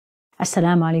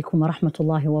Assalamu alaikum wa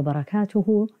rahmatullahi wa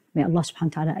barakatuhu. May Allah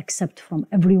subhanahu wa ta'ala accept from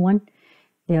everyone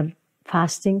their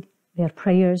fasting, their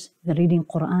prayers, their reading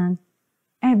Quran,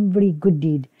 every good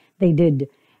deed they did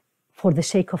for the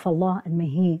sake of Allah, and may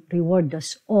He reward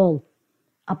us all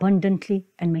abundantly,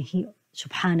 and may He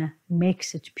subhanahu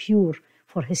makes it pure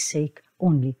for His sake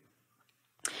only.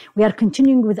 We are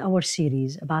continuing with our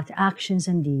series about actions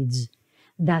and deeds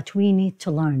that we need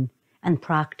to learn and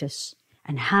practice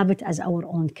and have it as our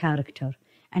own character,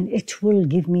 and it will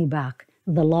give me back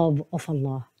the love of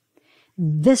Allah.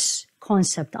 This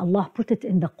concept, Allah put it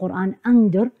in the Quran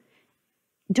under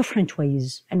different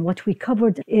ways, and what we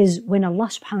covered is when Allah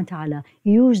subhanahu wa ta'ala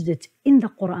used it in the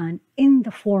Quran in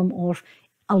the form of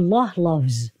Allah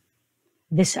loves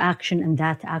this action and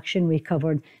that action. We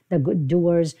covered the good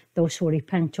doers, those who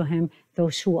repent to Him,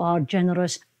 those who are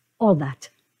generous, all that.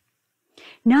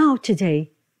 Now today,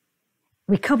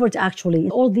 we covered actually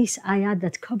all these ayat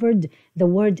that covered the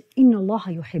word Inna Allah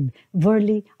yuhib,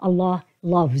 verily Allah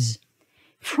loves.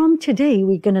 From today,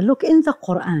 we're going to look in the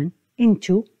Quran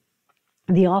into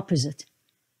the opposite.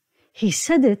 He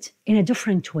said it in a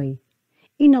different way.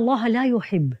 Inna Allah la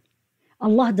yuhib.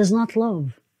 Allah does not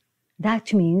love.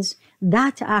 That means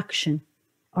that action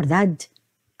or that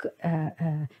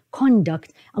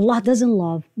conduct Allah doesn't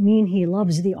love, mean He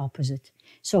loves the opposite.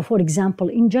 So for example,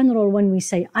 in general, when we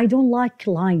say, I don't like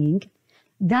lying,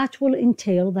 that will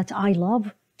entail that I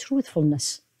love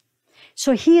truthfulness.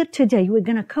 So here today, we're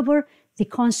going to cover the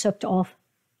concept of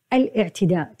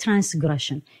al-i'tida,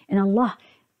 transgression. And Allah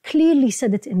clearly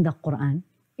said it in the Quran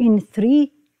in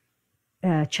 3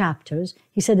 chapters.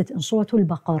 He said it in Surah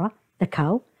Al-Baqarah, the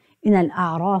cow, in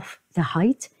Al-A'raf, the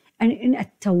height, and in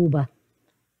At-Tawbah,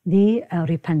 the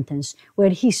repentance, where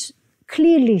He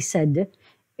clearly said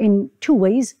in 2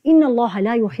 ways, Inna Allah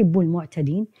la yuhibbul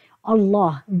mu'tadin.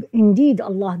 Allah, indeed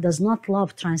Allah does not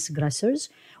love transgressors.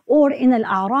 Or in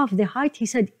Al-A'raf, the height, He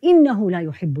said, Innahu la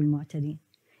yuhibbul mu'tadin.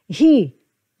 He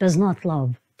does not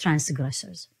love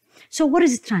transgressors. So what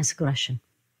is transgression?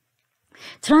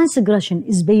 Transgression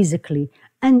is basically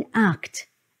an act,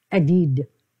 a deed,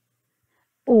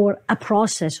 or a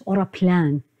process or a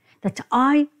plan that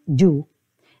I do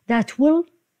that will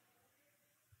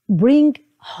bring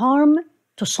harm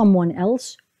to someone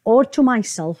else or to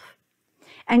myself.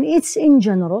 And it's in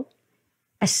general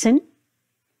a sin,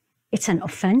 it's an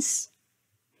offense,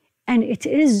 and it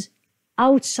is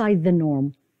outside the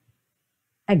norm,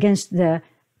 against the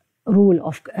rule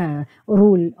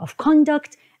of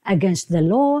conduct, against the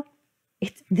law.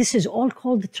 This is all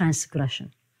called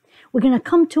transgression. We're going to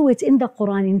come to it in the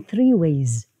Quran in 3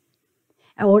 ways.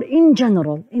 Or in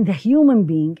general, in the human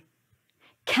being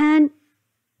can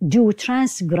do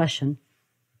transgression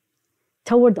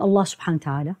toward Allah subhanahu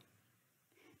wa ta'ala,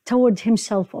 toward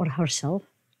himself or herself,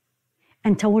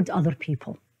 and toward other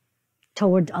people.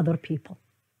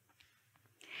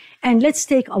 And let's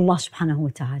take Allah subhanahu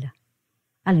wa ta'ala,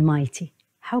 Almighty.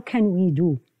 How can we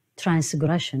do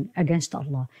transgression against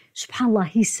Allah? SubhanAllah,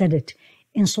 He said it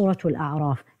in Surah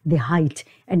Al-A'raf, the height,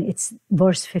 and it's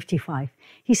verse 55.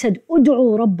 He said,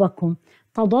 Ud'u rabbakum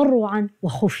tadarru'an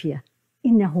wa khufya,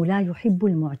 innahu la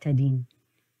yuhibbul mu'tadin.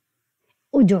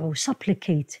 Ud'u,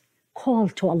 supplicate, call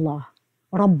to Allah,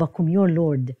 rabbakum, your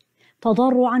Lord,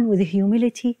 tadarru'an, with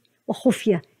humility, wa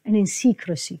khufya, and in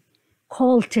secrecy.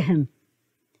 Call to Him.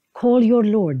 Call your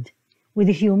Lord with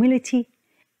humility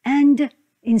and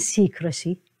in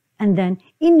secrecy. And then,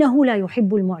 innahu la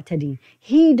yuhibbul mu'tadin.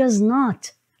 He does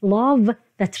not love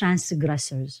the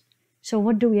transgressors. So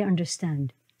what do we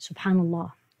understand?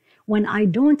 Subhanallah. When I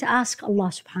don't ask Allah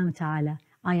subhanahu wa ta'ala,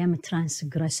 I am a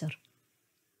transgressor.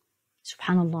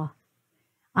 Subhanallah.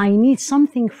 I need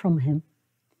something from Him.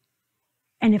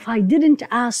 And if I didn't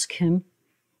ask Him,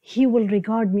 He will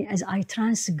regard me as I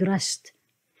transgressed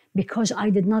because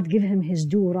I did not give Him His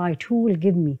due right. Who will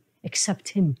give me except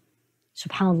Him?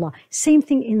 Subhanallah. Same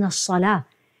thing in the salah.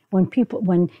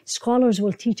 When scholars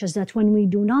will teach us that when we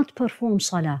do not perform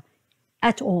salah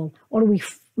at all, or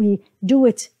we do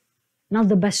it not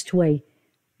the best way,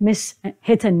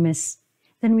 hit and miss,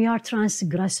 then we are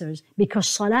transgressors, because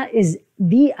salah is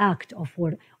the act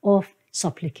of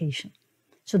supplication.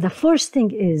 So the first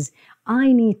thing is,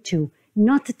 I need to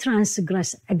not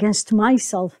transgress against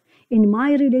myself in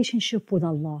my relationship with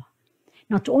Allah.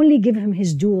 Not only give Him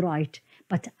His due right,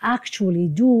 but actually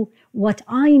do what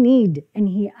I need, and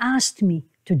He asked me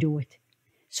to do it.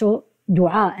 So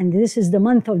dua, and this is the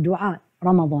month of dua,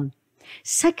 Ramadan.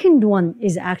 Second one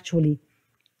is actually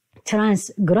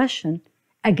transgression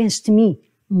against me,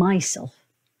 myself.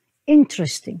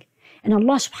 Interesting. And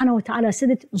Allah subhanahu wa ta'ala said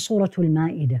it in Surah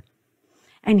Al-Ma'idah.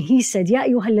 And He said, Ya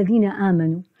ayyuha alladhina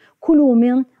amanu, kulu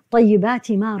min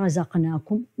طيبات ما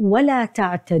رزقناكم ولا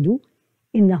تعتدوا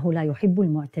إنه لا يحب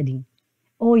المعتدين.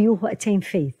 Oh, you who attain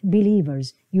faith,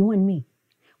 believers, you and me.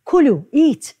 كلوا,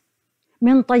 eat.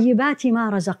 من طيبات ما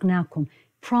رزقناكم,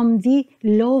 from the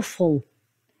lawful.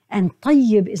 And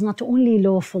طيب is not only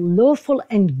lawful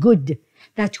and good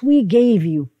that we gave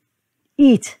you.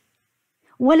 Eat.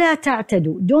 ولا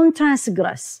تعتدوا, don't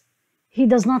transgress. He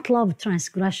does not love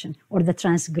transgression or the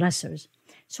transgressors.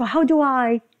 So how do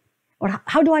I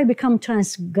become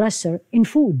transgressor in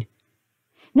food?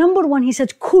 Number one, he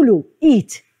said, كلوا,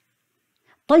 eat.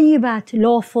 طيبات,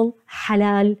 lawful,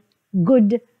 halal,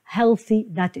 good, healthy,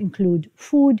 that include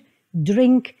food,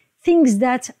 drink, things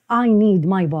that I need,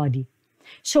 my body.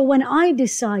 So when I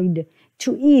decide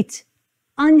to eat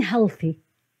unhealthy,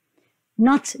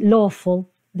 not lawful,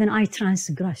 then I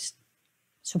transgressed,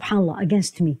 subhanAllah,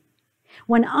 against me.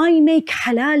 When I make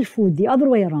halal food, the other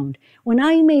way around, when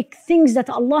I make things that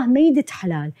Allah made it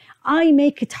halal, I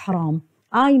make it haram,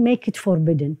 I make it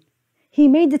forbidden. He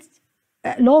made it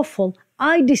lawful,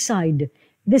 I decide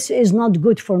this is not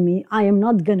good for me, I am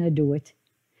not gonna do it.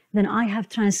 Then I have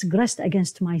transgressed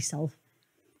against myself,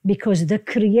 because the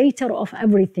creator of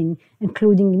everything,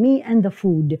 including me and the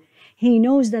food, he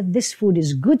knows that this food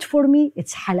is good for me,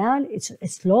 it's halal,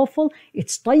 it's lawful,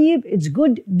 it's tayyib, it's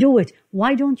good, do it.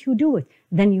 Why don't you do it?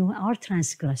 Then you are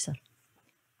transgressor.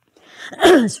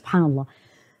 Subhanallah.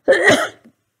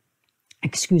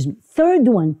 Excuse me. Third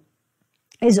one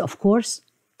is, of course,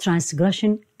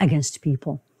 transgression against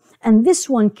people. And this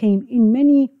one came in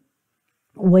many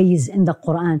ways in the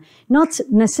Quran, not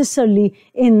necessarily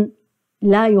in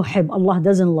La yuhib, Allah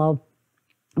doesn't love,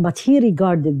 but He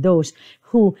regarded those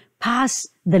who pass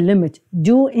the limit,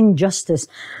 do injustice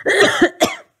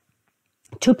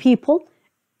to people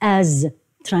as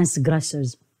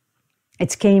transgressors.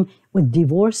 It came with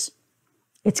divorce,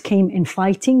 it came in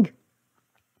fighting,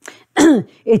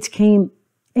 it came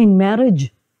in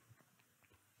marriage.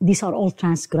 These are all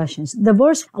transgressions. The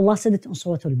verse, Allah said it in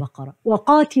Surah Al-Baqarah,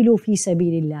 وَقَاتِلُوا فِي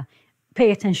سَبِيلِ اللَّهِ.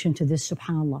 Pay attention to this,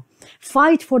 subhanAllah.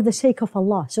 Fight for the sake of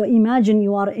Allah. So imagine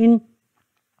you are in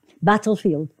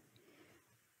battlefield.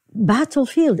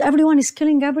 Battlefield, everyone is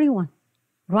killing everyone,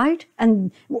 right?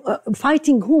 And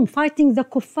fighting whom? Fighting the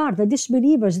kuffar, the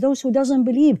disbelievers, those who doesn't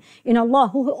believe in Allah,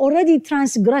 who already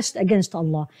transgressed against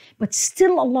Allah. But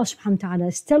still Allah subhanahu wa ta'ala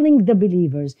is telling the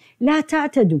believers, لا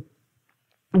تعتدوا.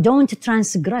 Don't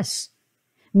transgress.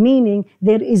 Meaning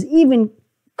there is even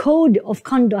a code of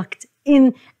conduct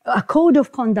in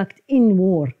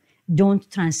war.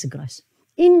 Don't transgress.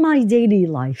 In my daily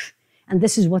life, and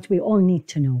this is what we all need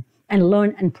to know and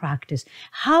learn and practice,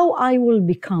 how I will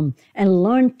become and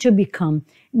learn to become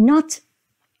not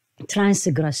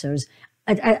transgressors,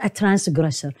 a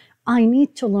transgressor. I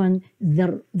need to learn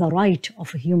the right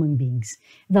of human beings,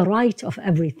 the right of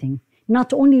everything.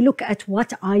 Not only look at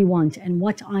what I want and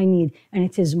what I need, and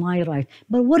it is my right,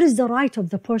 but what is the right of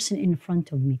the person in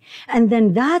front of me? And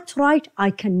then that right,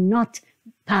 I cannot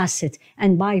pass it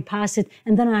and bypass it.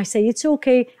 And then I say, it's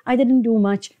okay, I didn't do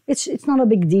much, it's not a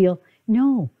big deal.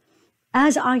 No,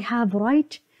 as I have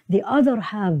right, the other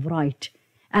have right.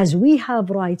 As we have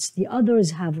rights, the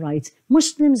others have rights,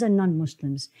 Muslims and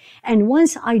non-Muslims. And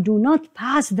once I do not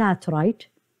pass that right,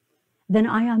 then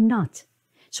I am not.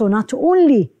 So not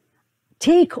only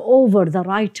take over the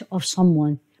right of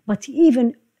someone, but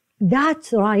even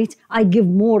that right, I give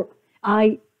more.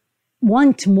 I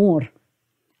want more.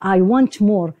 I want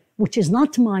more, which is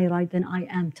not my right, then I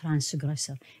am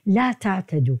transgressor. لا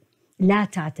تعتدوا. لا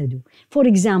تعتدوا. For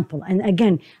example, and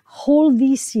again, whole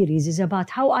this series is about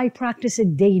how I practice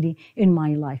it daily in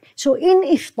my life. So in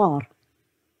iftar,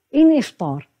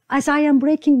 as I am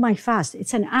breaking my fast,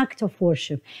 it's an act of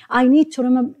worship. I need to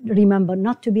remember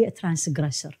not to be a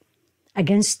transgressor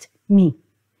against me,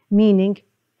 meaning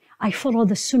I follow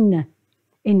the sunnah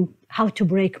in how to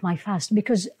break my fast,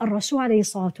 because Rasul alayhi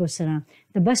salatu wasalam,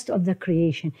 the best of the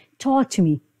creation, taught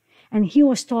me, and he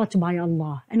was taught by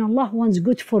Allah, and Allah wants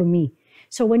good for me.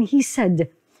 So when he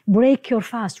said, break your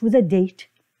fast with a date,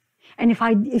 and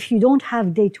if you don't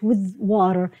have date with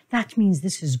water, that means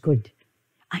this is good.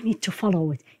 I need to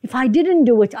follow it. If I didn't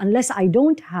do it unless I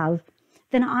don't have,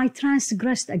 then I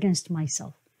transgressed against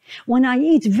myself. When I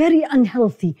eat very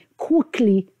unhealthy,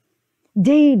 quickly,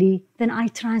 daily, then I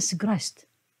transgressed.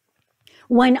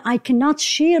 When I cannot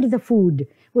share the food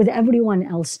with everyone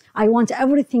else, I want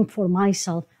everything for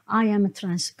myself, I am a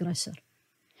transgressor.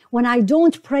 When I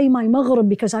don't pray my maghrib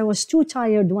because I was too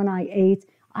tired when I ate,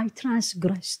 I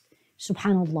transgressed.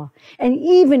 Subhanallah. And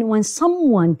even when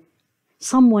someone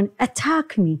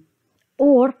attacked me,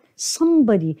 or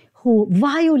somebody who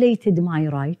violated my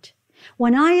right,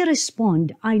 When I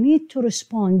respond, I need to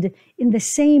respond in the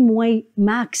same way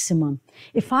maximum.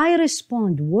 If I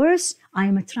respond worse, I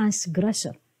am a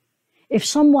transgressor. If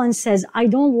someone says, I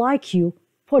don't like you,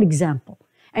 for example,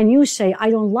 and you say, I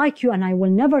don't like you and I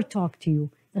will never talk to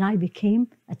you, then I became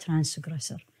a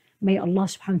transgressor. May Allah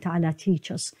subhanahu wa ta'ala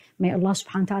teach us. May Allah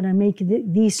subhanahu wa ta'ala make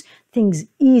these things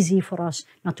easy for us,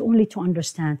 not only to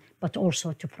understand, but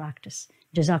also to practice.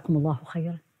 Jazakumullahu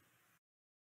khairan.